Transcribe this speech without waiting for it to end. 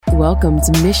welcome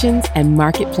to Missions and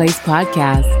Marketplace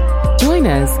Podcast. Join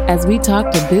us as we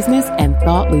talk to business and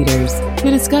thought leaders to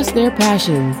discuss their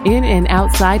passions in and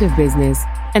outside of business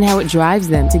and how it drives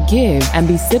them to give and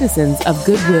be citizens of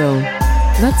goodwill.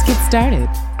 Let's get started.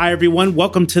 Hi, everyone.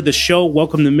 Welcome to the show.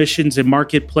 Welcome to Missions and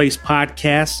Marketplace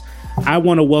Podcast. I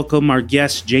want to welcome our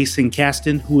guest, Jason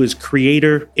Caston, who is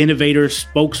creator, innovator,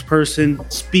 spokesperson,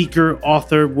 speaker,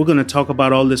 author. We're going to talk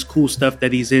about all this cool stuff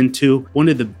that he's into. One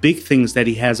of the big things that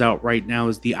he has out right now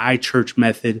is the iChurch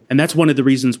method. And that's one of the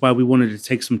reasons why we wanted to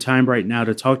take some time right now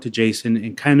to talk to Jason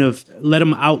and kind of let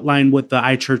him outline what the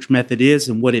iChurch method is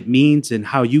and what it means and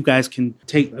how you guys can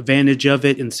take advantage of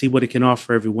it and see what it can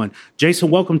offer everyone.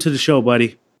 Jason, welcome to the show,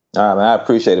 buddy. I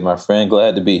appreciate it, my friend.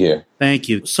 Glad to be here. Thank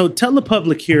you. So tell the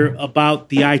public here about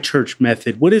the iChurch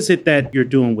method. What is it that you're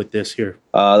doing with this here?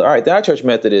 All right. The iChurch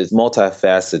method is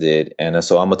multifaceted. And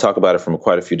so I'm going to talk about it from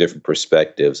quite a few different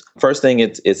perspectives. First thing,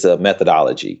 it's a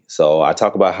methodology. So I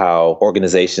talk about how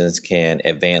organizations can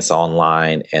advance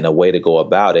online and a way to go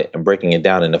about it and breaking it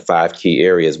down into 5 key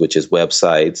areas, which is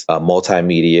websites,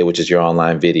 multimedia, which is your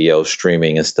online video,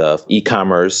 streaming and stuff,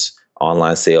 e-commerce,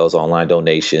 online sales, online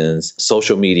donations,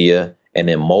 social media, and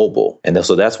then mobile. And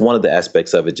so that's one of the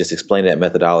aspects of it, just explaining that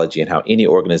methodology and how any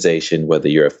organization, whether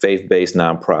you're a faith-based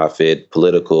nonprofit,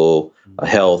 political,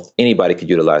 health, anybody could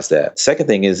utilize that. Second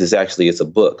thing is it's a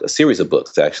book, a series of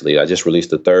books, actually. I just released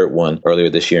the third one earlier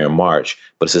this year in March,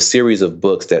 but it's a series of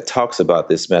books that talks about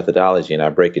this methodology, and I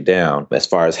break it down as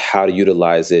far as how to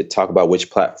utilize it, talk about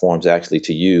which platforms actually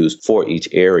to use for each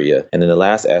area. And then the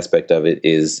last aspect of it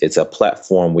is it's a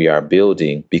platform we are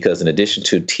building because in addition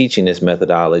to teaching this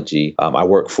methodology, I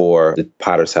work for the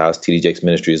Potter's House, TD Jakes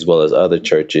Ministry, as well as other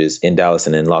churches in Dallas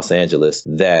and in Los Angeles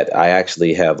that I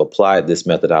actually have applied this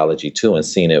methodology to and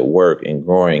seen it work in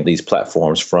growing these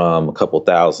platforms from a couple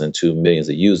thousand to millions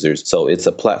of users. So it's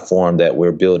a platform that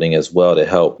we're building as well to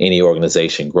help any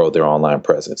organization grow their online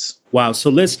presence. Wow. So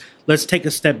let's take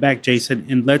a step back, Jason,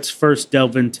 and let's first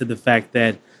delve into the fact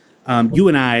that you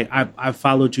and I've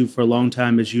followed you for a long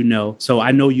time, as you know, so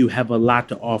I know you have a lot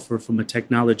to offer from a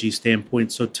technology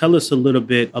standpoint. So tell us a little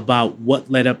bit about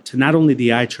what led up to not only the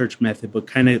iChurch method, but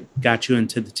kind of got you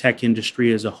into the tech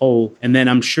industry as a whole. And then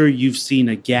I'm sure you've seen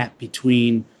a gap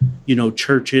between,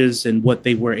 churches and what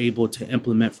they were able to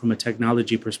implement from a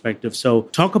technology perspective. So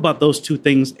talk about those two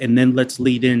things, and then let's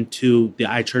lead into the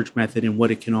iChurch method and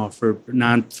what it can offer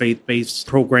non-faith-based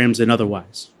programs and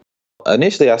otherwise.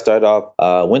 Initially, I started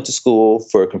off, went to school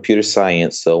for computer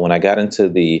science. So when I got into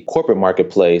the corporate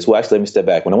marketplace, let me step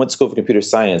back. When I went to school for computer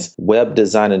science, web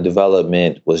design and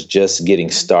development was just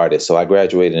getting started. So I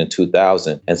graduated in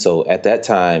 2000. And so at that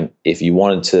time, if you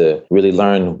wanted to really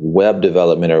learn web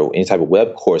development or any type of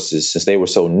web courses, since they were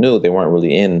so new, they weren't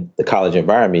really in the college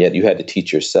environment yet, you had to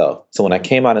teach yourself. So when I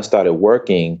came out and started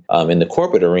working in the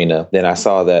corporate arena, then I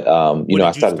saw that,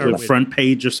 I started doing front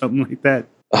page or something like that.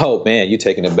 Oh, man, you're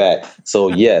taking it back. So,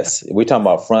 yes, we're talking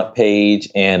about front page.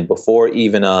 And before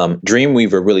even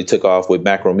Dreamweaver really took off with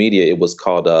Macromedia, it was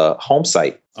called Home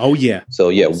Site. Oh, yeah. So,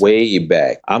 yeah, way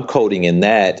back. I'm coding in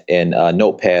that and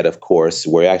Notepad, of course,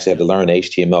 where I actually had to learn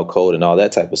HTML code and all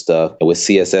that type of stuff with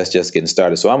CSS just getting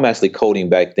started. So I'm actually coding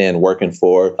back then, working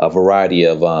for a variety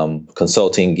of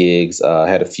consulting gigs. I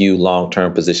had a few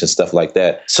long-term positions, stuff like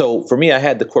that. So for me, I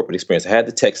had the corporate experience. I had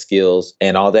the tech skills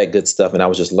and all that good stuff. And I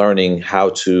was just learning how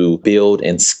to build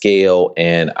and scale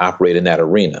and operate in that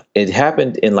arena. It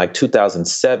happened in like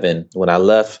 2007 when I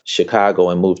left Chicago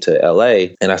and moved to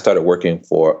LA, and I started working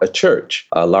for a church,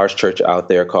 a large church out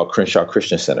there called Crenshaw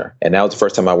Christian Center. And that was the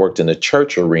first time I worked in the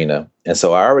church arena. And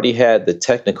so I already had the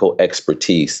technical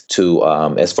expertise to,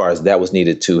 as far as that was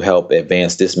needed to help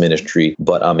advance this ministry.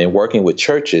 But in working with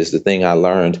churches, the thing I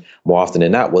learned more often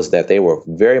than not was that they were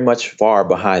very much far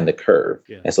behind the curve.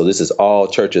 Yeah. And so this is all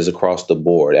churches across the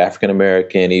board,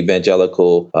 African-American,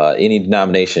 evangelical, any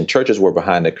denomination, churches were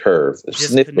behind the curve.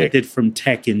 Disconnected from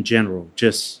tech in general,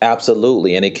 just.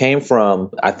 Absolutely. And it came from,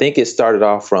 I think it started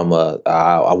off from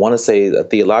I want to say a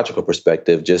theological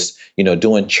perspective, just,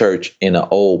 doing church in an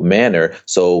old manner.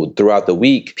 So throughout the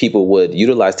week, people would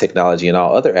utilize technology in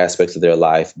all other aspects of their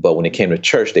life. But when it came to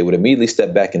church, they would immediately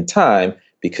step back in time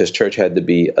because church had to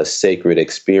be a sacred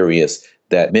experience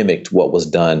that mimicked what was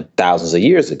done thousands of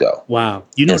years ago. Wow.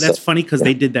 That's funny because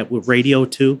they did that with radio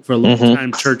too. For a long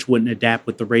time, church wouldn't adapt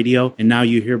with the radio. And now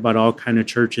you hear about all kind of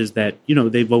churches that,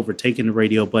 they've overtaken the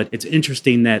radio. But it's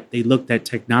interesting that they looked at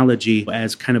technology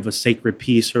as kind of a sacred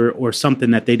piece or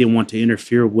something that they didn't want to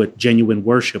interfere with genuine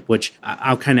worship, which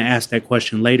I'll kind of ask that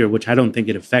question later, which I don't think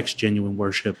it affects genuine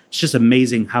worship. It's just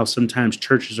amazing how sometimes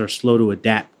churches are slow to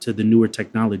adapt to the newer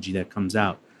technology that comes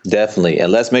out. Definitely.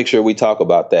 And let's make sure we talk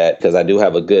about that because I do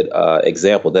have a good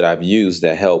example that I've used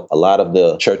that help a lot of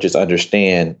the churches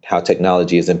understand how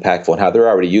technology is impactful and how they're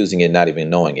already using it, not even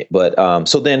knowing it. But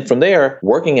so then from there,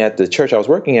 working at the church I was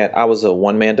working at, I was a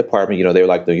one-man department. You know, they were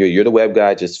like, you're the web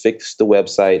guy, just fix the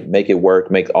website, make it work,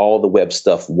 make all the web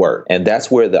stuff work. And that's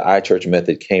where the iChurch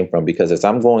method came from, because as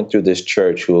I'm going through this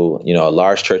church, who, you know, a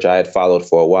large church I had followed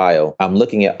for a while, I'm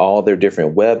looking at all their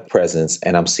different web presence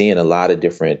and I'm seeing a lot of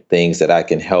different things that I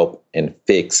can help and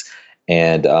fix.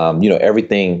 And,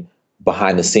 everything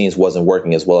behind the scenes wasn't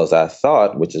working as well as I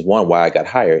thought, which is one, why I got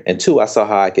hired. And two, I saw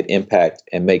how I could impact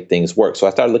and make things work. So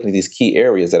I started looking at these key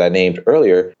areas that I named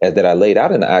earlier that I laid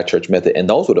out in the iChurch method. And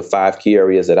those were the 5 key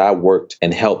areas that I worked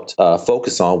and helped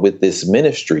focus on with this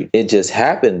ministry. It just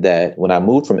happened that when I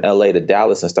moved from LA to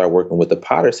Dallas and started working with the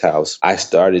Potter's House, I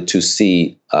started to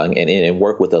see and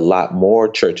work with a lot more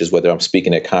churches, whether I'm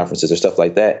speaking at conferences or stuff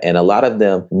like that. And a lot of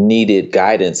them needed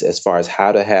guidance as far as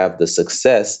how to have the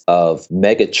success of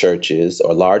mega churches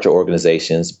or larger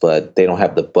organizations, but they don't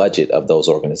have the budget of those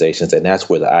organizations. And that's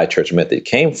where the iChurch method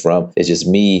came from. It's just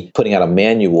me putting out a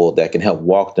manual that can help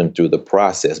walk them through the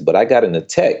process. But I got into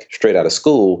tech straight out of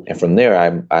school. And from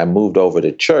there, I moved over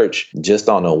to church just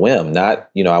on a whim. Not,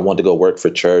 I wanted to go work for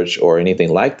church or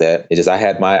anything like that. It's just I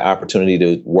had my opportunity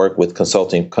to work with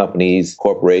consulting companies,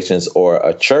 corporations, or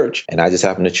a church. And I just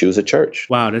happened to choose a church.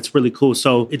 Wow, that's really cool.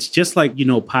 So it's just like,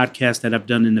 podcasts that I've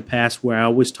done in the past where I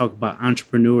always talk about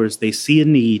entrepreneurs. They see a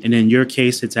need. And in your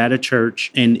case, it's at a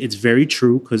church. And it's very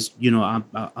true because,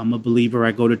 I'm a believer.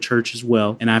 I go to church as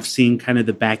well. And I've seen kind of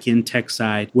the back end tech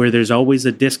side where there's always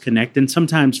a disconnect. And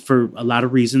sometimes for a lot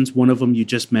of reasons, one of them you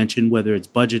just mentioned, whether it's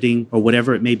budgeting or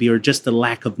whatever it may be, or just the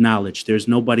lack of knowledge. There's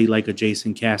nobody like a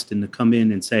Jason Caston to come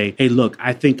in and say, hey, look,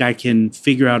 I think I can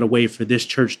figure out a way for this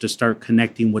church to start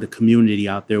connecting with a community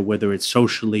out there, whether it's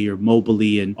socially or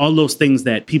mobily and all those things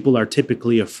that people are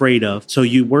typically afraid of. So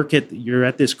you're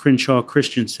at this Crenshaw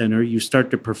Christian Center, you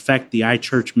start to perfect the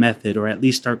iChurch method, or at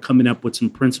least start coming up with some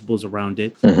principles around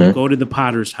it. Mm-hmm. You go to the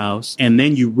Potter's House, and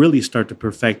then you really start to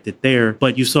perfect it there.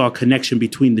 But you saw a connection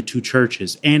between the two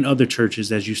churches and other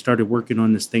churches as you started working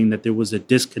on this thing, that there was a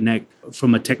disconnect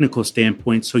from a technical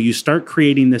standpoint. So you start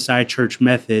creating this iChurch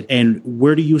method. And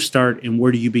where do you start and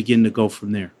where do you begin to go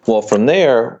from there? Well, from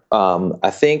there,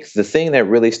 I think the thing that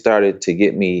really started to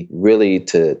get me really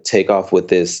to take off with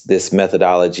this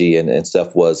methodology and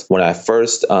stuff was when I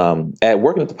first, at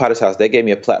working at the Potter's House, they gave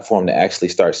me a platform to actually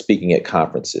start speaking at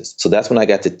conferences. So that's when I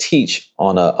got to teach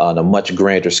on a much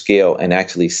grander scale and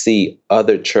actually see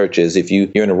other churches. If you're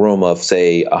in a room of,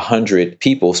 say, 100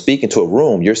 people speaking to a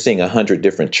room, you're seeing 100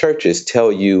 different churches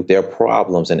tell you their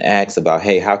problems and ask about,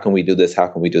 hey, how can we do this? How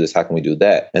can we do this? How can we do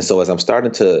that? And so as I'm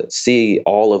starting to see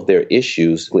all of their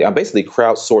issues, I'm basically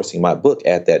crowdsourcing my book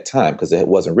at that time because it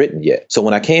wasn't written yet. So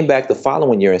when I came back the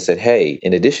following year and said, hey,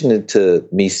 in addition to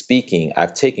me speaking,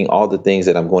 I've taken all the things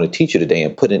that I'm going to teach you today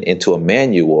and put it into a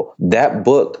manual. That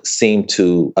book seemed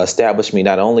to establish me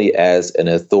not only as an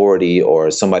authority or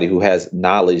somebody who has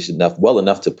knowledge well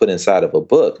enough to put inside of a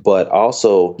book, but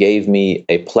also gave me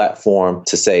a platform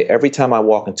to say, every time I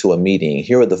walk into a meeting,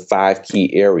 here are the 5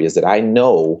 key areas that I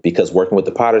know, because working with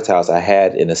the Potter's House, I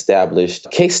had an established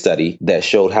case study that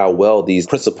showed how well these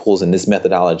principles and this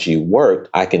methodology worked.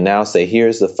 I can now say,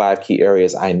 here's the 5 key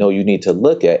areas I know you need to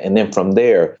look at. And then from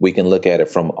there, we can look at it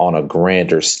from on a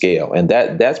grander scale. And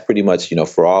that's pretty much,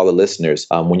 for all the listeners,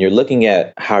 when you're looking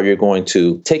at how you're going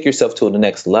to take yourself to the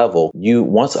next level,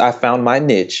 once I found my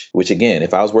niche, which again,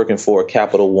 if I was working for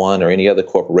Capital One or any other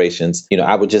corporations,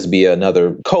 I would just be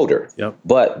another coder. Yep.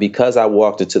 But because I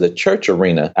walked into the church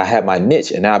arena, I had my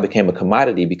niche and now I became a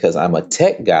commodity because I'm a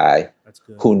tech guy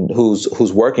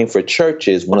who's working for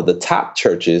churches, one of the top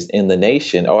churches in the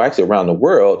nation, or actually around the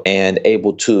world, and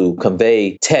able to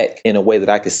convey tech in a way that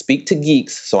I could speak to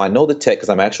geeks. So I know the tech because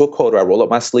I'm an actual coder. I roll up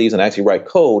my sleeves and actually write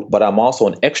code, but I'm also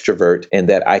an extrovert in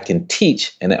that I can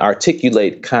teach and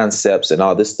articulate concepts and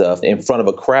all this stuff in front of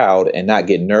a crowd and not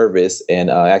get nervous and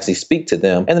actually speak to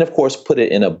them. And then, of course, put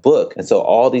it in a book. And so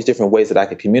all these different ways that I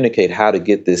could communicate how to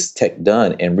get this tech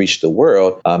done and reach the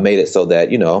world made it so that,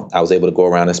 I was able to go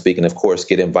around and speak and, of course,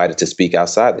 get invited to speak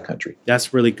outside the country.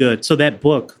 That's really good. So that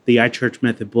book, the iChurch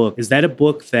Method book, is that a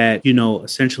book that,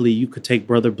 essentially you could take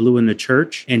Brother Blue in the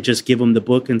church and just give him the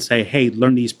book and say, hey,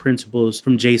 learn these principles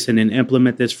from Jason and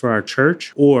implement this for our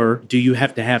church? Or do you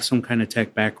have to have some kind of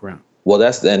tech background? Well,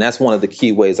 that's one of the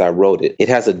key ways I wrote it. It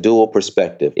has a dual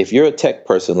perspective. If you're a tech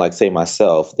person, like say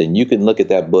myself, then you can look at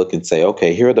that book and say,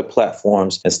 okay, here are the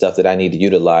platforms and stuff that I need to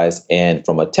utilize. And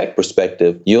from a tech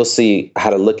perspective, you'll see how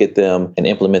to look at them and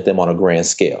implement them on a grand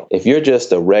scale. If you're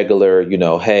just a regular,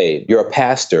 hey, you're a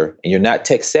pastor and you're not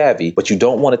tech savvy, but you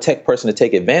don't want a tech person to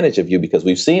take advantage of you, because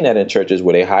we've seen that in churches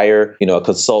where they hire, a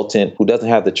consultant who doesn't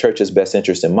have the church's best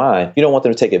interest in mind. You don't want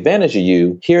them to take advantage of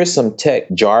you. Here's some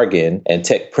tech jargon and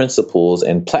tech principles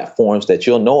and platforms that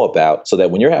you'll know about, so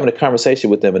that when you're having a conversation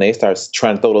with them and they start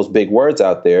trying to throw those big words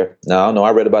out there, no,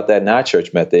 I read about that in our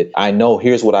church method. I know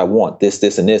here's what I want, this,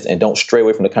 and this, and don't stray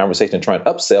away from the conversation and try and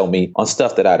upsell me on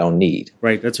stuff that I don't need.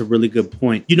 Right. That's a really good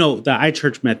point. The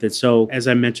iChurch method. So as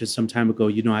I mentioned some time ago,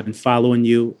 I've been following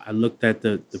you. I looked at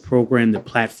the program, the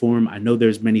platform. I know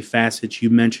there's many facets. You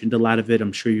mentioned a lot of it.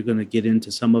 I'm sure you're going to get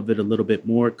into some of it a little bit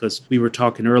more, because we were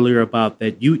talking earlier about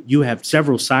that you have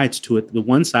several sides to it. The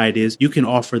one side is you can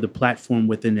offer the platform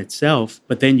within itself,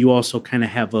 but then you also kind of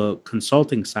have a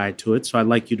consulting side to it. So I'd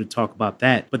like you to talk about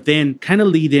that, but then kind of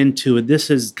lead into, and this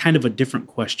is kind of a different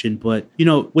question, but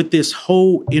with this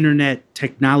whole internet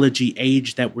technology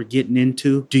age that we're getting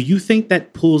into, do you think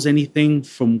that pulls anything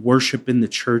from worship in the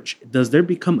church? Does there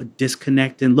become a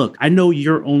disconnect? And look, I know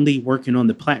you're only working on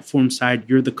the platform side.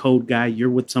 You're the code guy. You're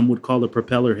what some would call a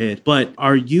propeller head. But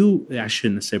are you, I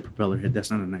shouldn't have said propeller head.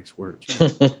 That's not a nice word.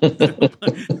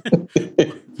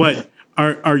 But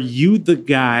are you the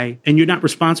guy, and you're not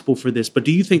responsible for this, but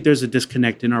do you think there's a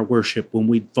disconnect in our worship when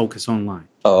we focus online?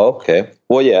 Oh, okay.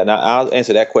 Well, yeah. Now I'll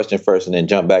answer that question first and then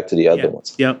jump back to the other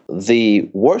ones. Yep. The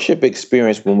worship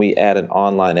experience, when we add an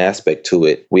online aspect to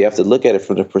it, we have to look at it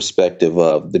from the perspective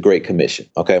of the Great Commission.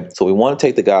 Okay. So we want to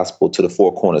take the gospel to the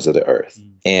four corners of the earth.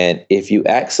 And if you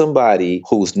ask somebody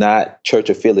who's not church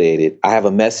affiliated, I have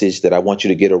a message that I want you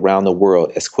to get around the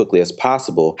world as quickly as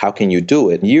possible. How can you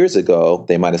do it? Years ago,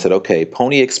 they might have said, okay,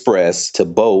 Pony Express to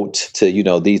boat to,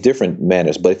 these different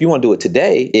manners. But if you want to do it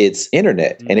today, it's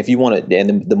internet. And if you want to,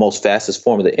 and the most fastest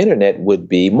form of the internet would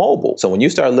be mobile. So when you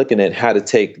start looking at how to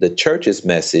take the church's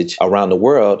message around the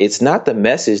world, it's not the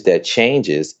message that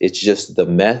changes. It's just the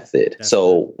method.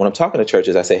 So when I'm talking to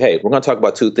churches, I say, hey, we're going to talk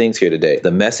about two things here today,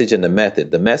 the message and the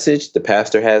method. The message, the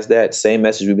pastor has that same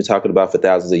message we've been talking about for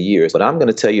thousands of years. But I'm going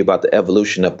to tell you about the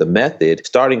evolution of the method,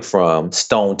 starting from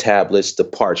stone tablets to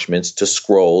parchments to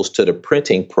scrolls to the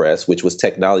printing press, which was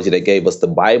technology that gave us the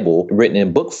Bible written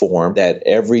in book form that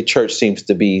every church seems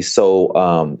to be so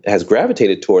has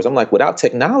gravitated towards. I'm like, without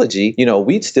technology,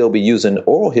 we'd still be using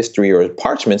oral history or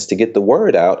parchments to get the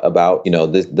word out about,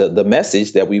 the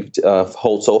message that we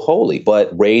hold so holy. But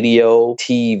radio,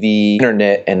 TV,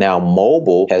 internet, and now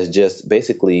mobile has just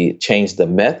basically changed the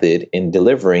method in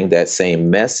delivering that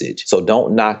same message. So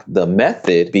don't knock the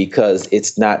method because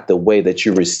it's not the way that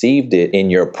you received it in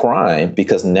your prime.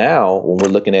 Because now when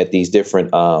we're looking at these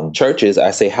different churches, I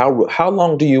say, how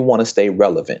long do you want to stay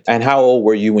relevant? And how old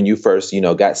were you when you first,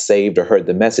 got saved or heard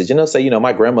the message? And they'll say,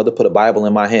 my grandmother put a Bible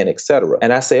in my hand, etc.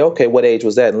 And I say, okay, what age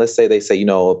was that? And let's say they say,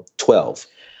 12.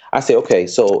 I say, okay,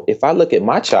 so if I look at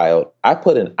my child, I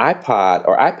put an iPod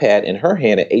or iPad in her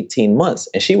hand at 18 months,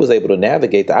 and she was able to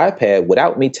navigate the iPad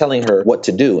without me telling her what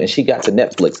to do. And she got to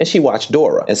Netflix and she watched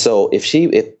Dora. And so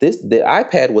the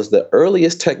iPad was the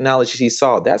earliest technology she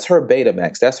saw, that's her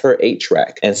Betamax, that's her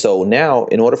 8-track. And so now,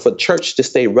 in order for church to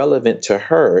stay relevant to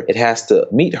her, it has to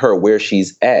meet her where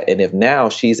she's at. And if now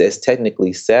she's as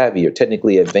technically savvy or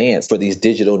technically advanced for these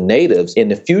digital natives, in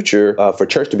the future, for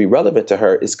church to be relevant to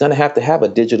her, it's going to have a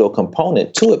digital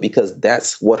component to it, because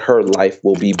that's what her life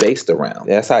will be based around.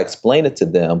 That's how I explain it to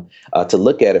them, to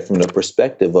look at it from the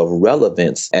perspective of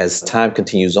relevance as time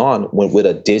continues on with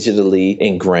a digitally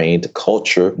ingrained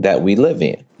culture that we live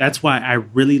in. That's why I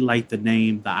really like the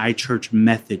name, the iChurch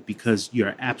method, because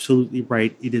you're absolutely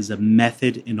right. It is a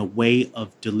method in a way of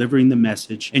delivering the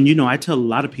message. And, I tell a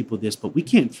lot of people this, but we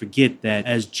can't forget that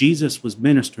as Jesus was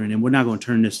ministering, and we're not going to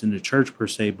turn this into church per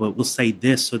se, but we'll say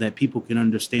this so that people can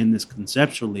understand this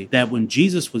conceptually, that when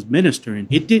Jesus was ministering,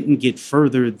 it didn't get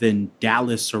further than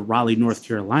Dallas or Raleigh, North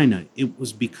Carolina. It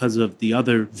was because of the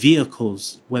other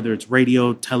vehicles, whether it's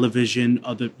radio, television,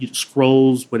 other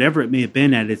scrolls, whatever it may have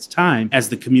been at its time, as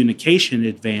the communication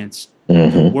advanced.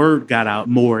 The word got out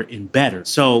more and better.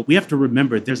 So we have to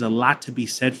remember there's a lot to be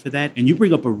said for that. And you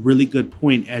bring up a really good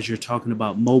point as you're talking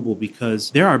about mobile,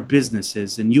 because there are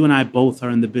businesses, and you and I both are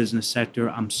in the business sector.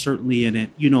 I'm certainly in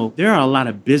it. There are a lot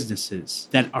of businesses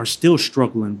that are still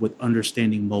struggling with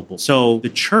understanding mobile. So the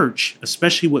church,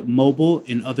 especially with mobile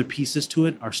and other pieces to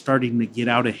it, are starting to get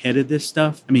out ahead of this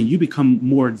stuff. I mean, you become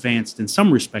more advanced in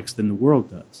some respects than the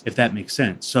world does, if that makes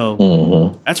sense.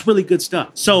 So that's really good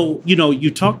stuff. So,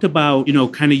 you talked about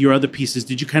about, kind of your other pieces,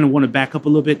 did you kind of want to back up a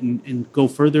little bit and go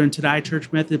further into the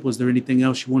iChurch method? Was there anything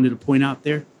else you wanted to point out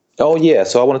there? Oh, yeah.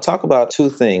 So I want to talk about two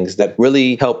things that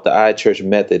really help the iChurch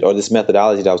method, or this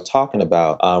methodology that I was talking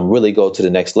about, really go to the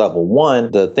next level.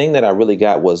 One, the thing that I really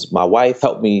got was my wife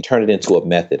helped me turn it into a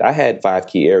method. I had 5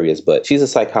 key areas, but she's a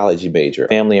psychology major,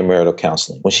 family and marital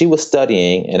counseling. When she was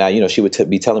studying, and she would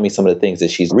be telling me some of the things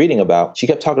that she's reading about, she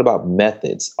kept talking about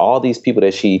methods. All these people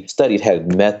that she studied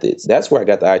had methods. That's where I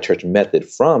got the iChurch method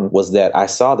from, was that I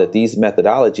saw that these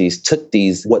methodologies took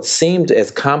these, what seemed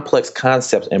as complex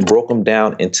concepts, and broke them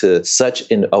down into such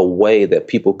in a way that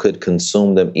people could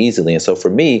consume them easily. And so for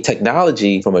me,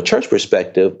 technology from a church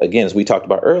perspective, again, as we talked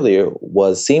about earlier,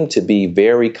 seemed to be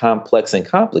very complex and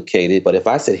complicated. But if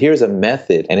I said, here's a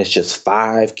method and it's just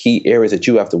 5 key areas that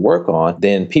you have to work on,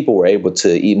 then people were able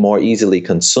to more easily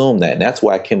consume that. And that's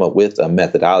why I came up with a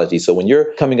methodology. So when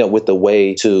you're coming up with a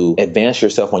way to advance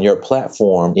yourself on your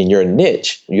platform in your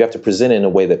niche, you have to present it in a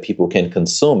way that people can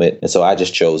consume it. And so I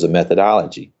just chose a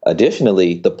methodology.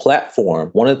 Additionally, the platform,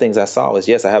 one of the things I saw is,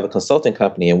 yes, I have a consulting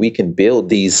company and we can build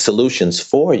these solutions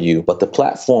for you, but the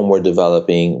platform we're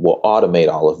developing will automate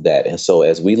all of that. And so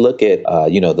as we look at,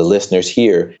 the listeners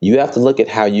here, you have to look at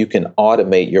how you can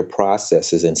automate your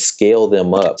processes and scale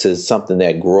them up to something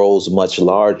that grows much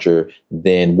larger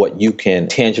than what you can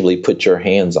tangibly put your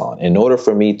hands on. In order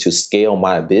for me to scale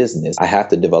my business, I have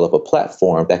to develop a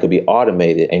platform that could be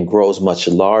automated and grows much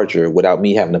larger without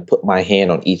me having to put my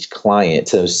hand on each client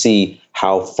to see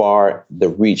how far the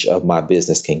reach of my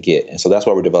business can get. And so that's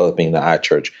why we're developing the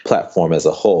iChurch platform as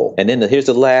a whole. And then here's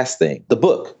the last thing, the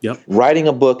book. Yep. Writing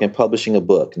a book and publishing a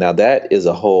book. Now, that is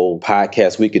a whole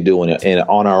podcast we could do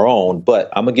on our own, but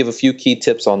I'm going to give a few key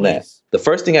tips on that. The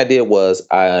first thing I did was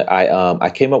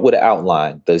I came up with an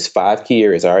outline. Those 5 key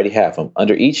areas, I already have them.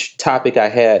 Under each topic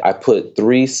I put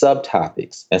 3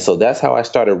 subtopics. And so that's how I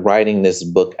started writing this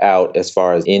book out, as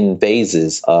far as in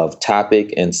phases of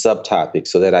topic and subtopic,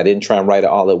 so that I didn't try and write it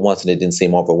all at once and it didn't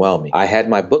seem overwhelming. I had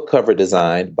my book cover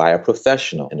designed by a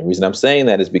professional. And the reason I'm saying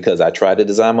that is because I tried to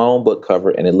design my own book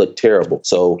cover and it looked terrible.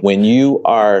 So when you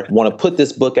want to put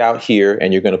this book out here,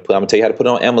 and I'm going to tell you how to put it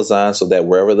on Amazon, so that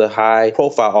wherever the high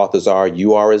profile authors are,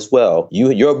 you are as well.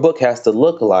 Your book has to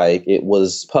look like it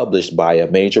was published by a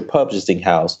major publishing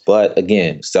house. But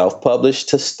again, self-published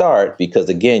to start, because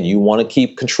again, you want to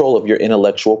keep control of your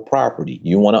intellectual property.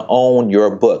 You want to own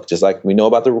your book. Just like we know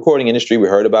about the recording industry, we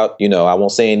heard about, I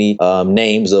won't say any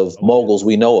names of moguls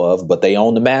we know of, but they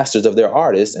own the masters of their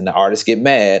artists, and the artists get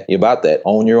mad about that.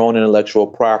 Own your own intellectual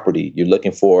property. You're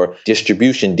looking for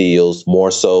distribution deals more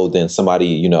so than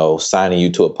somebody, signing you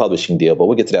to a publishing deal. But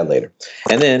we'll get to that later.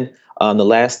 And then the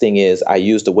last thing is I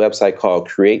used a website called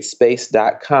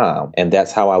createspace.com, and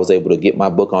that's how I was able to get my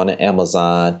book on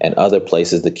Amazon and other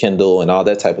places, the Kindle and all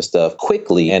that type of stuff,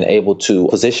 quickly, and able to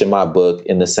position my book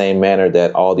in the same manner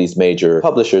that all these major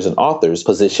publishers and authors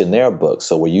position their books.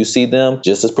 So where you see them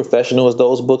just as professional as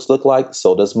those books look like,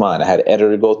 so does mine. I had an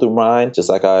editor go through mine, just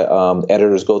like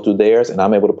editors go through theirs, and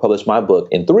I'm able to publish my book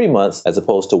in 3 months, as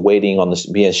opposed to waiting on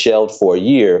being shelved for a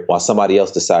year while somebody else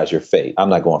decides your fate. I'm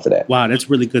not going for that. Wow, that's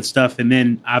really good stuff. And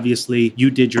then obviously you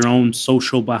did your own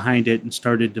social behind it and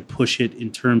started to push it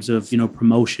in terms of,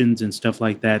 promotions and stuff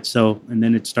like that. So, and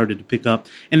then it started to pick up.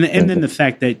 And then the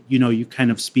fact that, you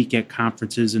kind of speak at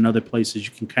conferences and other places,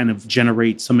 you can kind of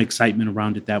generate some excitement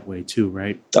around it that way too,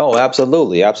 right? Oh,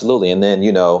 absolutely. Absolutely. And then,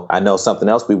 I know something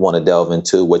else we want to delve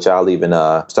into, which I'll even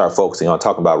start focusing on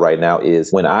talking about right now,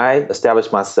 is when I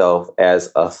established myself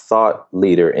as a thought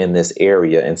leader in this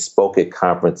area and spoke at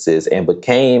conferences and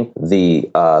became the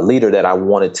leader that I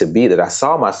wanted to be, that I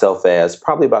saw myself as,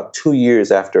 probably about 2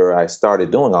 years after I started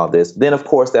doing all this. Then, of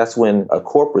course, that's when a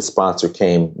corporate sponsor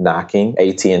came knocking,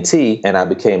 AT&T, and I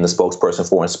became the spokesperson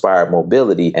for Inspired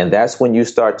Mobility. And that's when you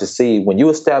start to see, when you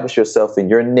establish yourself in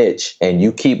your niche and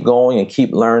you keep going and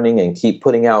keep learning and keep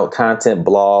putting out content,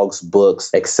 blogs,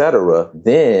 books, etc.,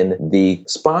 then the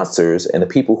sponsors and the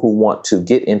people who want to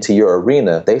get into your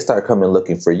arena, they start coming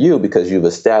looking for you because you've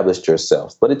established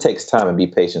yourself. But it takes time, and be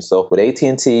patient. So with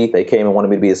AT&T, they came and wanted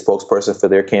me to be a spokesperson for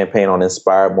their campaign on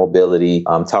Inspired Mobility,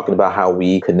 talking about how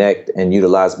we connect and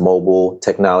utilize mobile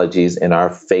technologies in our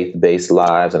faith-based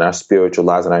lives and our spiritual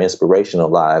lives and our inspirational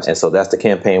lives. And so that's the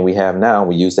campaign we have now.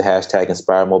 We use the hashtag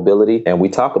Inspired Mobility, and we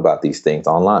talk about these things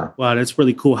online. Wow, that's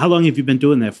really cool. How long have you been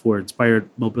doing that for, Inspired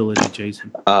Mobility,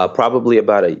 Jason? Probably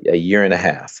about a year and a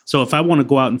half. So if I want to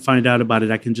go out and find out about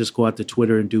it, I can just go out to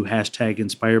Twitter and do hashtag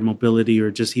Inspired Mobility,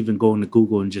 or just even go into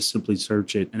Google and just simply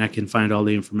search it, and I can find all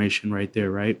the information information right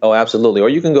there, right? Oh, absolutely. Or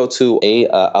you can go to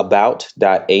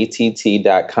about.att.com,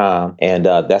 and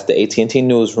that's the AT&T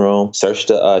newsroom. Search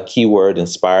the keyword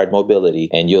inspired mobility,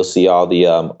 and you'll see all the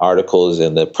articles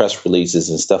and the press releases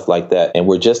and stuff like that. And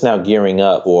we're just now gearing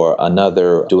up for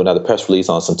another press release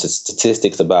on some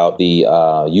statistics about the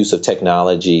use of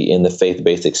technology in the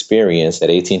faith-based experience that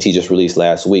AT&T just released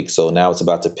last week. So now it's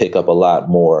about to pick up a lot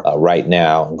more right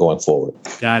now and going forward.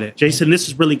 Got it. Jason, this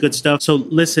is really good stuff. So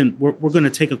listen, we're going to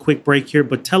take a quick break here,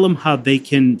 but tell them how they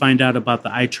can find out about the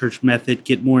iChurch method,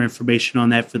 get more information on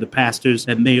that for the pastors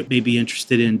that may be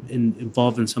interested in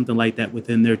involved in something like that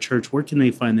within their church. Where can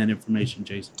they find that information,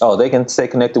 Jason? Oh, they can stay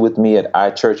connected with me at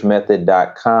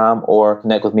ichurchmethod.com or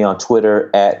connect with me on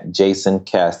Twitter at Jason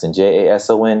Caston,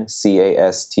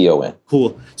 JasonCaston.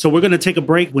 Cool. So we're going to take a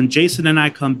break. When Jason and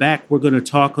I come back, we're going to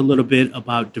talk a little bit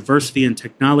about diversity and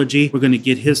technology. We're going to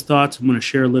get his thoughts. I'm going to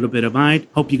share a little bit of mine.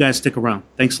 Hope you guys stick around.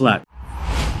 Thanks a lot.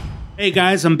 Hey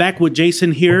guys, I'm back with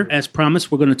Jason here. As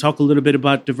promised, we're going to talk a little bit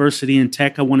about diversity in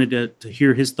tech. I wanted to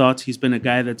hear his thoughts. He's been a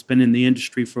guy that's been in the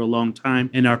industry for a long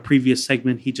time. In our previous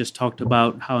segment, he just talked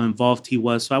about how involved he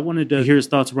was. So I wanted to hear his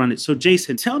thoughts around it. So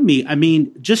Jason, tell me,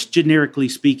 just generically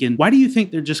speaking, why do you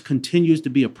think there just continues to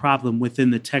be a problem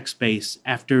within the tech space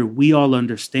after we all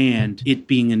understand it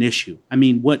being an issue?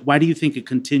 Why do you think it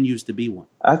continues to be one?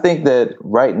 I think that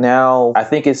right now,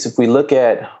 it's if we look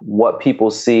at what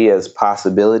people see as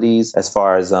possibilities as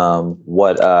far as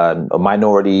what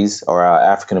minorities or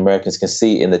African Americans can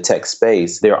see in the tech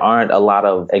space, there aren't a lot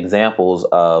of examples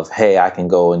of, hey, I can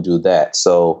go and do that.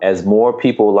 So as more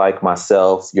people like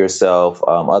myself, yourself,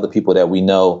 other people that we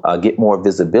know get more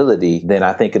visibility, then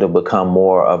I think it'll become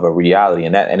more of a reality.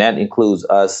 And that includes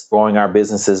us growing our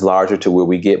businesses larger to where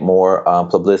we get more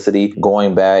publicity,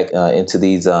 going back into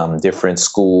these different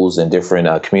schools and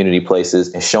different community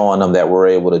places and showing them that we're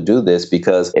able to do this.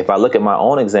 Because if I look at my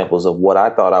own examples of what I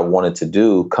thought I wanted to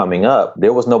do coming up,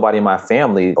 there was nobody in my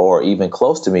family or even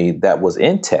close to me that was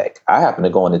in tech. I happened to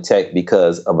go into tech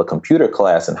because of a computer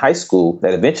class in high school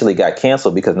that eventually got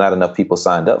canceled because not enough people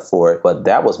signed up for it. But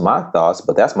that was my thoughts.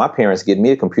 But that's my parents getting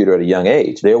me a computer at a young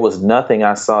age. There was nothing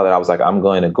I saw that I was like, I'm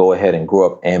going to go ahead and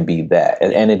grow up and be that.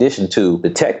 And in addition to the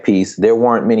tech piece, there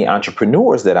weren't many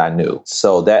entrepreneurs that I knew.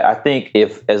 So that I think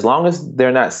as long as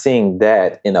they're not seeing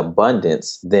that in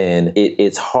abundance, then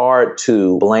it's hard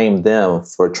to blame them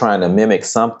for trying to mimic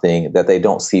something that they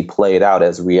don't see played out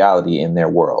as reality in their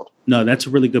world. No, that's a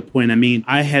really good point.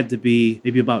 I had to be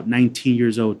maybe about 19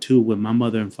 years old too when my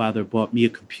mother and father bought me a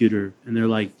computer and they're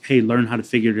like, hey, learn how to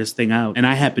figure this thing out. And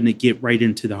I happened to get right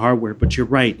into the hardware. But you're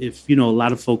right. If, a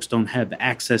lot of folks don't have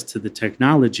access to the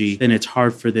technology, then it's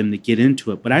hard for them to get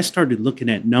into it. But I started looking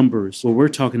at numbers where we're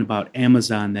talking about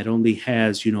Amazon that only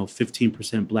has,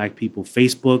 15% Black people.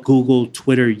 Facebook, Google,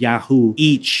 Twitter, Yahoo,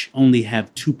 each only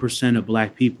have 2% of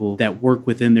Black people that work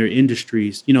within their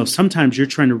industries. Sometimes you're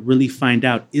trying to really find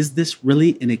out, is this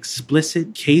really an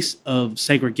explicit case of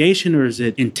segregation or is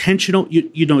it intentional?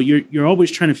 You're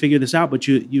always trying to figure this out, but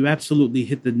you absolutely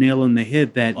hit the nail on the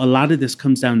head that a lot of this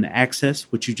comes down to access,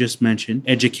 which you just mentioned,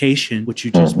 education, which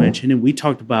you just mentioned. And we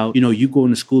talked about, you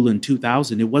going to school in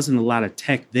 2000, it wasn't a lot of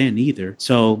tech then either.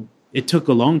 So it took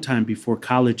a long time before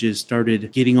colleges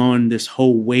started getting on this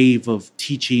whole wave of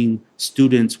teaching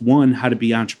students, one, how to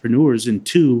be entrepreneurs, and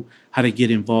two, how to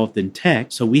get involved in tech.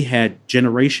 So we had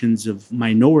generations of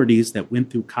minorities that went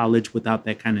through college without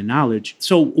that kind of knowledge.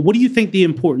 So what do you think the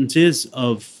importance is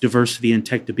of diversity in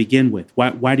tech to begin with?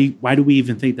 Why do we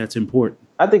even think that's important?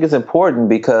 I think it's important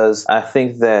because I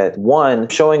think that, one,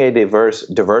 showing a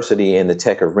diversity in the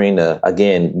tech arena,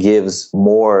 again,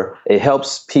 it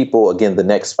helps people, again, the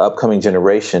next upcoming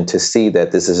generation to see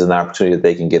that this is an opportunity that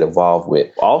they can get involved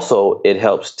with. Also, it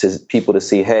helps people to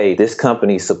see, hey, this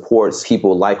company supports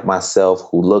people like myself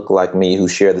who look like me, who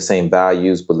share the same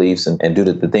values, beliefs, and do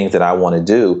the things that I want to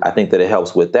do. I think that it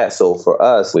helps with that. So for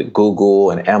us, with Google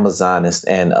and Amazon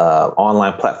and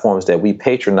online platforms that we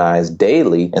patronize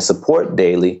daily and support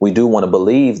daily, we do want to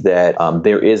believe that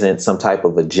there isn't some type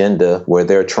of agenda where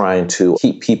they're trying to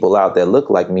keep people out that look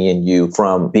like me and you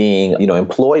from being,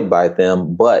 employed by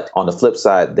them. But on the flip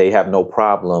side, they have no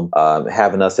problem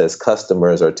having us as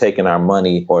customers or taking our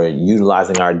money or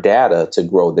utilizing our data to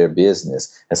grow their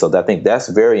business. And so I think that's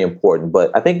very important.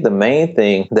 But I think the main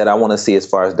thing that I want to see as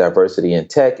far as diversity in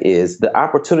tech is the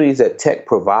opportunities that tech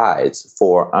provides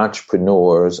for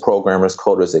entrepreneurs, programmers,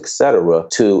 coders, et cetera,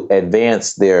 to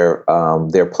advance their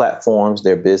platforms,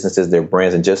 their businesses, their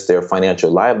brands, and just their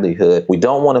financial livelihood. We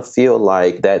don't want to feel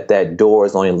like that door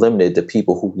is only limited to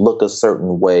people who look a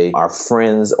certain way, are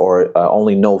friends, or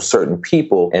only know certain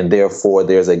people. And therefore,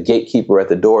 there's a gatekeeper at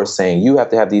the door saying, you have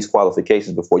to have these these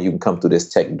qualifications before you can come through this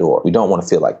tech door. We don't want to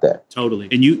feel like that. Totally.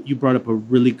 And you brought up a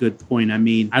really good point. I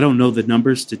mean, I don't know the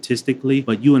numbers statistically,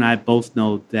 but you and I both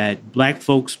know that Black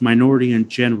folks, minorities in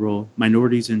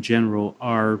general,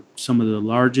 are some of the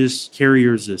largest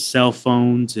carriers of cell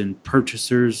phones and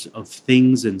purchasers of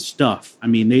things and stuff. I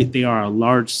mean, they are a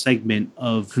large segment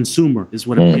of consumer is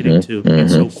what I'm getting to.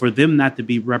 And so for them not to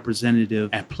be representative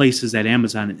at places at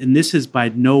Amazon, and this is by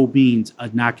no means a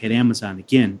knock at Amazon.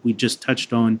 Again, we just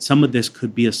touched on some of this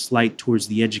could be a slight towards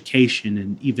the education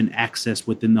and even access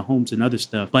within the homes and other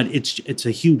stuff. But it's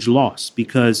a huge loss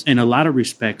because in a lot of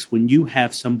respects, when you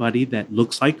have somebody that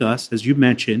looks like us, as you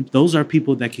mentioned, those are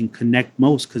people that can connect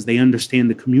most because they understand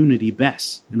the community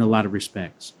best in a lot of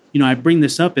respects. You know, I bring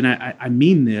this up and I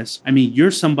mean this. I mean, you're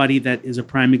somebody that is a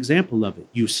prime example of it.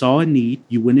 You saw a need,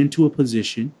 you went into a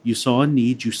position, you saw a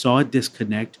need, you saw a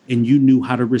disconnect, and you knew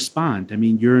how to respond. I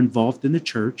mean, you're involved in the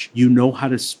church. You know how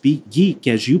to speak geek,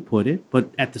 as you put it,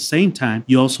 but at the same time,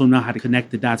 you also know how to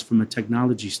connect the dots from a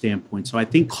technology standpoint. So I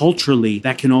think culturally,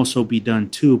 that can also be done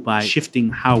too by shifting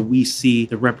how we see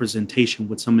the representation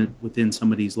within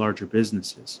some of these larger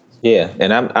businesses. Yeah,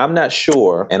 and I'm not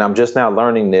sure, and I'm just now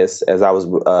learning this as I was,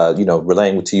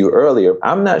 relaying to you earlier.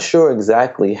 I'm not sure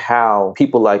exactly how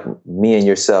people like me and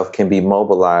yourself can be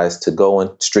mobilized to go in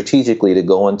strategically to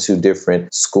go into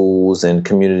different schools and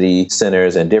community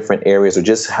centers and different areas, or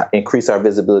just increase our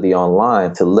visibility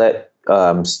online to let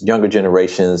younger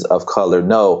generations of color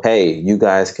know, hey, you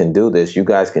guys can do this. You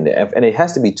guys can, and it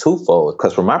has to be twofold.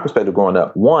 Because from my perspective, growing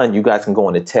up, one, you guys can go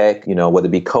into tech, whether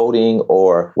it be coding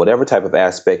or whatever type of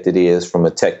aspect it is from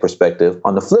a tech perspective.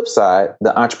 On the flip side,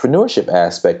 the entrepreneurship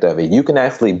aspect of it, you can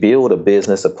actually build a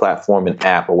business, a platform, an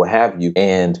app, or what have you,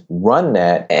 and run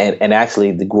that and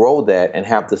actually grow that and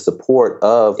have the support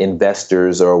of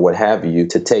investors or what have you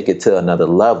to take it to another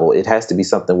level. It has to be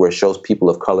something where it shows people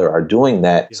of color are doing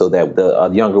that so that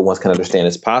the younger ones can understand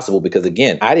it's possible. Because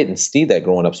again, I didn't see that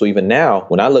growing up. So even now,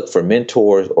 when I look for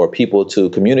mentors or people to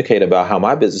communicate about how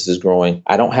my business is growing,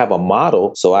 I don't have a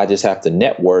model. So I just have to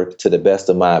network to the best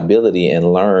of my ability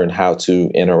and learn how to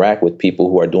interact with people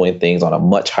who are doing things on a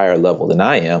much higher level than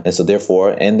I am. And so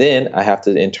therefore, and then I have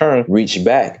to in turn reach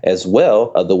back as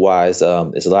well. Otherwise,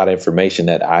 it's a lot of information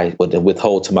that I would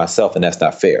withhold to myself, and that's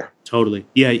not fair. Totally.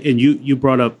 Yeah. And you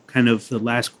brought up kind of the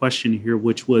last question here,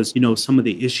 which was, some of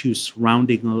the issues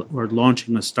surrounding or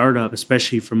launching a startup,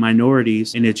 especially for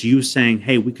minorities. And it's you saying,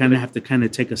 hey, we kind of have to kind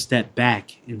of take a step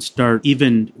back and start,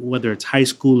 even whether it's high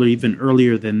school or even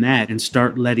earlier than that, and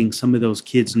start letting some of those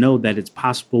kids know that it's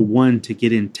possible, one, to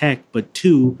get in tech, but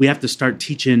two, we have to start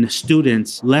teaching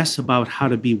students less about how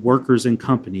to be workers in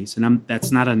companies. And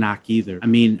that's not a knock either. I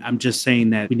mean, I'm just saying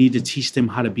that we need to teach them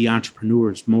how to be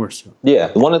entrepreneurs more so.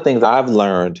 Yeah. One of the things I've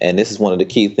learned, and this is one of the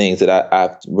key things that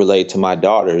I've relayed to my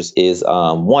daughters, is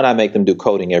one, I make them do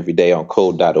coding every day on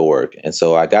code.org. And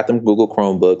so I got them Google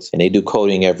Chromebooks and they do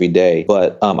coding every day.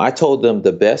 But I told them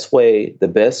the best.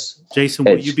 Jason,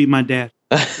 will you be my dad?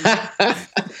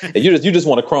 You just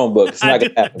want a Chromebook. It's not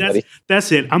gonna happen, buddy.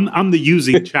 That's it. I'm the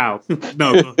using child.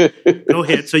 No, go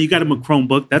ahead. So you got him a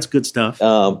Chromebook. That's good stuff.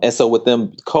 And so with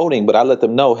them coding, but I let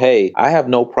them know, hey, I have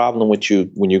no problem with you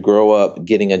when you grow up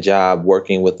getting a job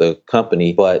working with a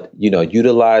company, but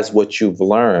utilize what you've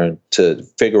learned to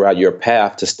figure out your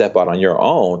path to step out on your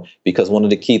own. Because one of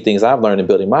the key things I've learned in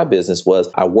building my business was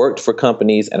I worked for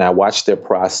companies and I watched their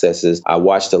processes. I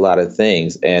watched a lot of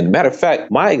things. And matter of fact,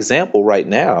 my example right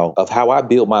now of how I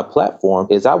build my platform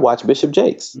is I watch Bishop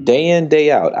Jakes day in,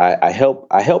 day out. I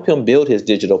help him build his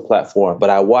digital platform, but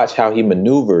I watch how he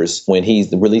maneuvers when he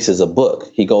releases a book.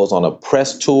 He goes on a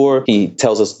press tour. He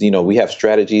tells us, we have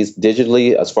strategies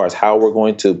digitally as far as how we're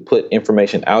going to put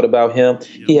information out about him.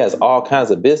 Yep. He has all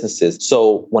kinds of businesses.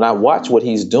 So when I watch what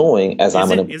he's doing as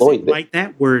I'm an employee, is it like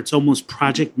that where it's almost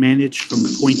project managed from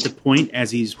point to point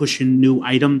as he's pushing new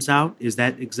items out? Is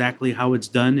that exactly how it's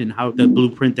done and how the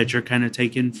blueprint that you're kind of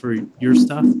taking for your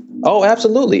stuff? Oh,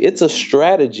 absolutely. It's a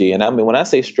strategy. And I mean, when I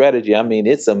say strategy, I mean,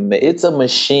 it's a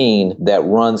machine that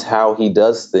runs how he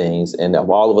does things and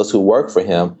all of us who work for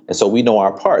him. And so we know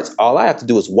our parts. All I have to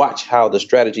do is watch how the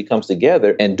strategy comes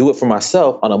together and do it for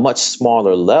myself on a much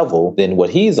smaller level than what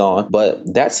he's on. But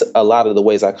that's a lot of the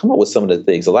ways I come up with some of the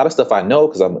things. A lot of stuff I know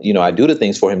because I do the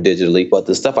things for him digitally, but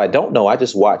the stuff I don't know, I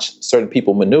just watch certain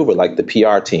people maneuver, like the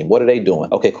PR team. What are they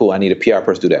doing? Okay, cool. I need a PR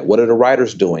person to do that. What are the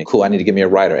writers doing? Cool. I need to get me a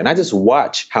writer. And I just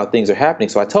watch how things are happening.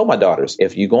 So I told my daughters,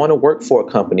 if you're going to work for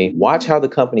a company, watch how the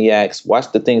company acts,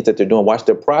 watch the things that they're doing, watch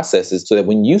their processes, so that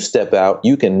when you step out,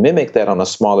 you can mimic that on a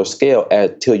smaller scale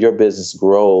until your business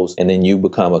grows and then you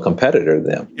become a competitor to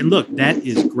them. And look, that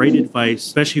is great advice,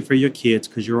 especially for your kids,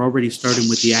 because you're already starting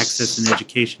with the access and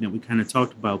education that we kind of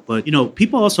talked about. But,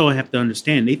 people also have to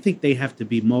understand, they think they have to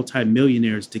be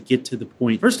multimillionaires to get to the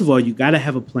point. First of all, you got to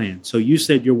have a plan. So you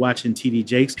said you're watching TD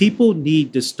Jakes. People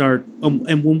need to start.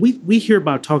 And when we hear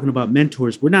about talking about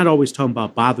mentors, we're not always talking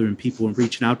about bothering people and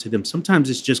reaching out to them. Sometimes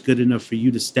it's just good enough for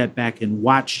you to step back and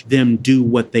watch them do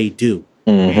what they do.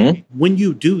 Mm-hmm. When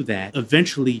you do that,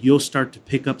 eventually you'll start to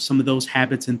pick up some of those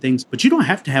habits and things, but you don't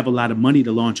have to have a lot of money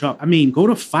to launch up. I mean, go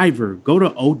to Fiverr, go to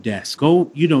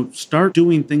Odesk, start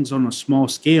doing things on a small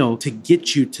scale to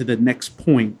get you to the next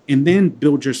point and then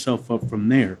build yourself up from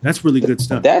there. That's really good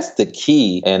stuff. That's the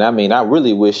key. And I mean, I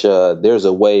really wish there's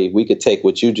a way we could take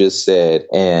what you just said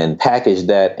and package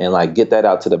that and get that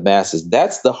out to the masses.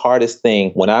 That's the hardest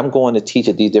thing when I'm going to teach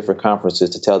at these different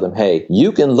conferences, to tell them, hey,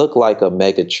 you can look like a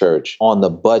mega church on the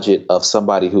budget of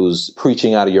somebody who's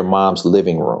preaching out of your mom's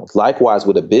living room. Likewise,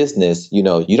 with a business, you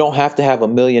don't have to have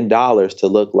 $1 million to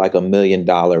look like $1 million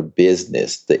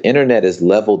business. The internet has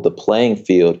leveled the playing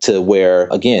field to where,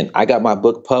 again, I got my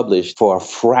book published for a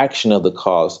fraction of the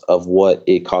cost of what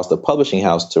it cost a publishing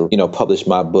house to, publish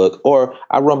my book. Or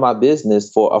I run my business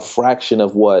for a fraction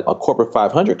of what a corporate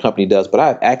 500 company does, but I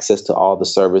have access to all the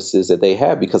services that they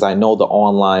have because I know the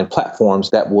online platforms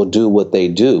that will do what they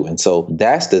do. And so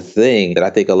that's the thing that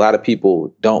I think a lot of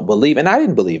people don't believe. And I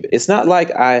didn't believe it. It's not like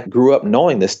I grew up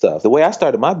knowing this stuff. The way I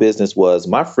started my business was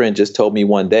my friend just told me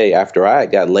one day after I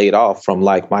got laid off from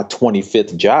my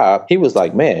 25th job, he was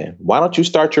like, man, why don't you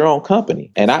start your own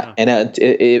company? And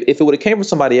if it would have came from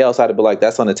somebody else, I'd have been like,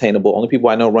 that's unattainable. Only people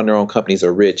I know run their own companies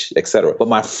are rich, etc. But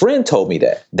my friend told me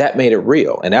that made it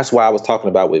real. And that's why I was talking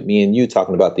about with me and you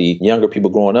talking about the younger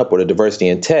people growing up or the diversity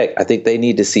in tech. I think they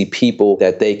need to see people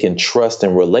that they can trust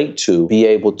and relate to, be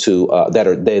able to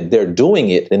they're doing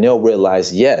it, and they'll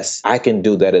realize, yes, I can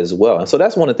do that as well. And so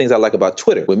that's one of the things I like about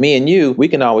Twitter. With me and you, we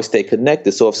can always stay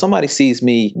connected. So if somebody sees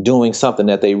me doing something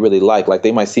that they really like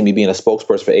they might see me being a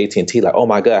spokesperson for AT&T, like, oh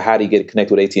my God, how do you get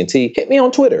connected with AT&T? Hit me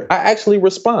on Twitter. I actually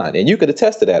respond, and you could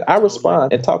attest to that. I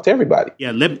respond and talk to everybody.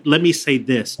 Yeah, let me say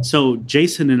this. So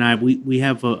Jason and I, we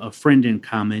have a friend in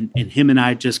common, and him and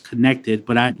I just connected,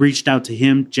 but I reached out to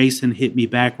him. Jason hit me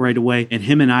back right away, and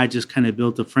him and I just kind of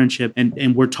built a friendship,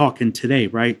 and we're talking today,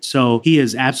 right? So he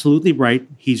is absolutely right.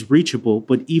 He's reachable,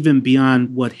 but even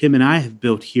beyond what him and I have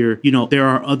built here, there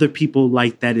are other people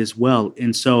like that as well.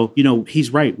 And so,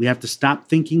 he's right. We have to stop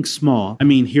thinking small. I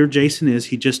mean, here Jason is.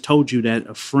 He just told you that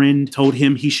a friend told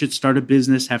him he should start a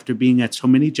business after being at so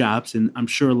many jobs. And I'm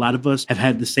sure a lot of us have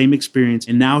had the same experience.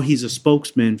 And now he's a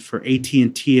spokesman for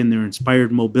AT&T and their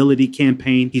Inspired Mobility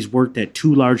campaign. He's worked at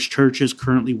 2 large churches,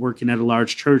 currently working at a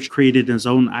large church, created his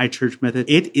own iChurch method.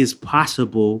 It is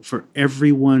possible for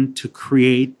everyone to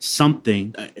create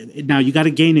something. Now, you got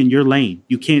to gain in your lane.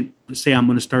 You can't say, I'm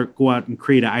going to go out and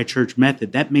create an iChurch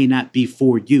method. That may not be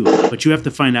for you, but you have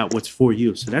to find out what's for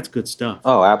you. So that's good stuff.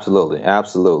 Oh, absolutely.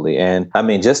 Absolutely. And I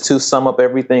mean, just to sum up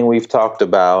everything we've talked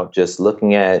about, just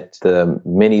looking at the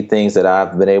many things that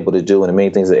I've been able to do and the many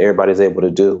things that everybody's able to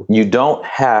do, you don't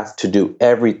have to do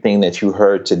everything that you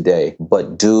heard today,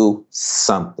 but do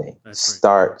something.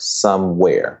 Start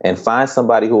somewhere and find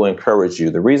somebody who will encourage you.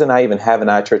 The reason I even have an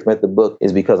iChurch Method book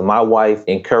is because my wife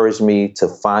encouraged me to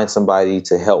find somebody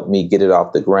to help me get it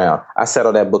off the ground. I sat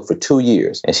on that book for 2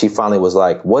 years, and she finally was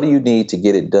like, what do you need to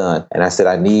get it done? And I said,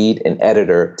 I need an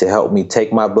editor to help me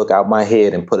take my book out my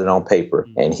head and put it on paper.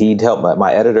 And he'd help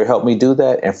my editor help me do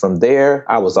that. And from there,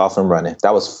 I was off and running.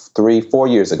 That was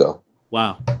 3-4 years ago.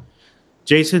 Wow.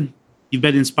 Jason, you've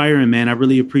been inspiring, man. I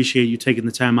really appreciate you taking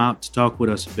the time out to talk with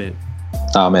us a bit.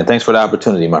 Oh, man, thanks for the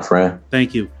opportunity, my friend.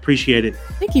 Thank you. Appreciate it.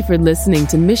 Thank you for listening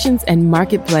to Missions and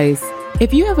Marketplace.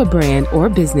 If you have a brand or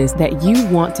business that you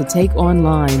want to take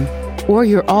online, or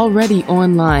you're already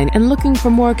online and looking for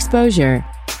more exposure,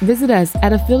 visit us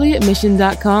at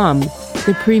affiliatemission.com,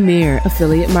 the premier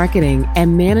affiliate marketing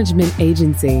and management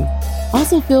agency.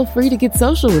 Also, feel free to get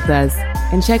social with us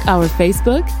and check our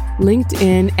Facebook,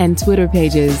 LinkedIn, and Twitter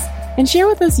pages, and share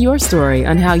with us your story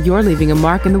on how you're leaving a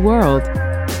mark in the world.